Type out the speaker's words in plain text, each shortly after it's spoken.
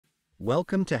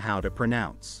Welcome to How to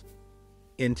Pronounce.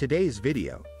 In today's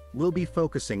video, we'll be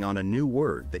focusing on a new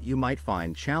word that you might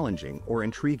find challenging or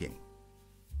intriguing.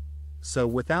 So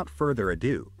without further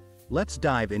ado, let's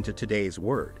dive into today's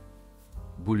word.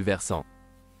 Bouleversant.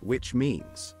 Which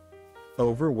means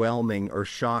overwhelming or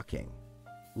shocking.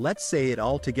 Let's say it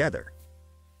all together.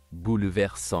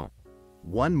 Bouleversant.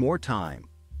 One more time.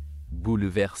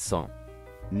 Bouleversant.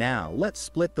 Now let's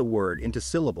split the word into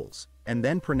syllables and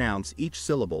then pronounce each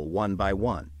syllable one by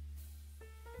one.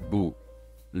 Bou.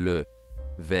 Le.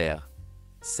 Ver.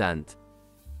 Sant.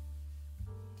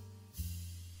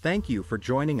 Thank you for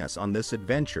joining us on this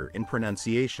adventure in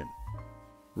pronunciation.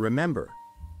 Remember,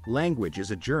 language is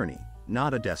a journey,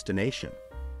 not a destination.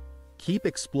 Keep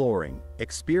exploring,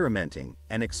 experimenting,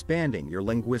 and expanding your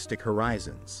linguistic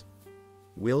horizons.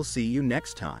 We'll see you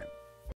next time.